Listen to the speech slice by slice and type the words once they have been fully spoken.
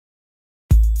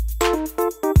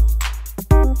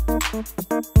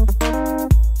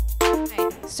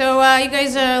So you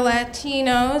guys are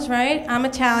Latinos, right? I'm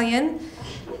Italian.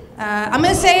 I'm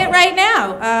gonna say it right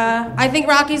now. I think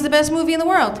Rocky's the best movie in the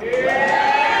world.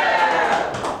 Yeah!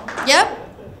 Yep,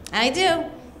 I do.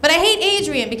 But I hate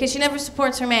Adrian because she never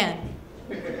supports her man.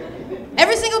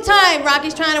 Every single time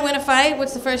Rocky's trying to win a fight,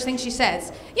 what's the first thing she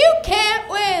says? You can't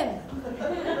win!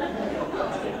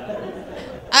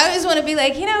 I always want to be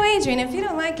like, you know, Adrian, if you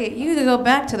don't like it, you either go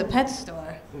back to the pet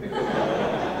store,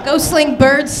 go sling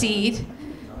birdseed,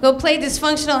 go play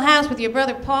dysfunctional house with your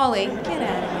brother Paulie. Get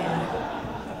out of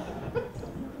here.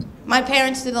 My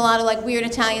parents did a lot of like weird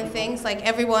Italian things. Like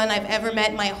everyone I've ever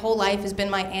met my whole life has been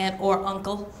my aunt or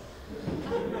uncle.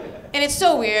 And it's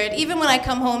so weird. Even when I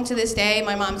come home to this day,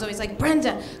 my mom's always like,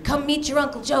 Brenda, come meet your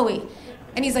Uncle Joey.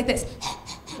 And he's like this.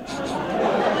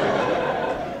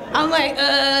 I'm like,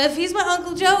 if he's my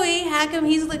Uncle Joey, how come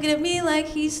he's looking at me like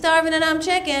he's starving and I'm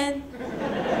chicken?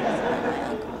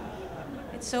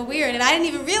 It's so weird. And I didn't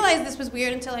even realize this was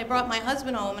weird until I brought my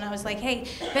husband home and I was like, hey,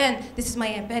 Ben, this is my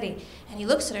Aunt Betty. And he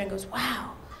looks at her and goes,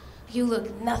 wow, you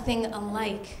look nothing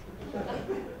alike.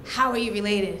 How are you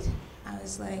related? I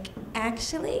was like,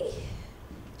 actually,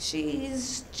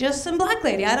 she's just some black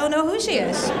lady. I don't know who she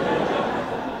is.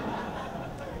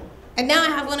 And now I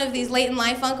have one of these late in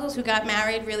life uncles who got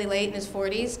married really late in his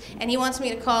 40s, and he wants me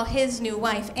to call his new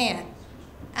wife Aunt.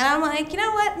 And I'm like, you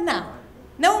know what? No.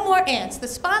 No more aunts. The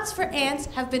spots for aunts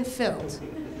have been filled.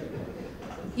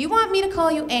 You want me to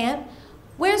call you Aunt?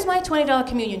 Where's my $20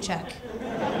 communion check?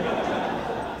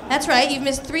 That's right, you've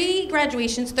missed 3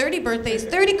 graduations, 30 birthdays,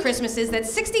 30 Christmases,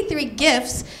 that's 63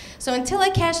 gifts. So until I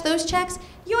cash those checks,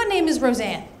 your name is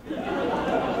Roseanne.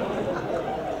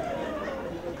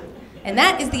 And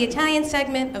that is the Italian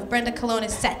segment of Brenda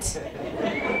Colonna's set.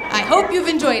 I hope you've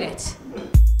enjoyed it.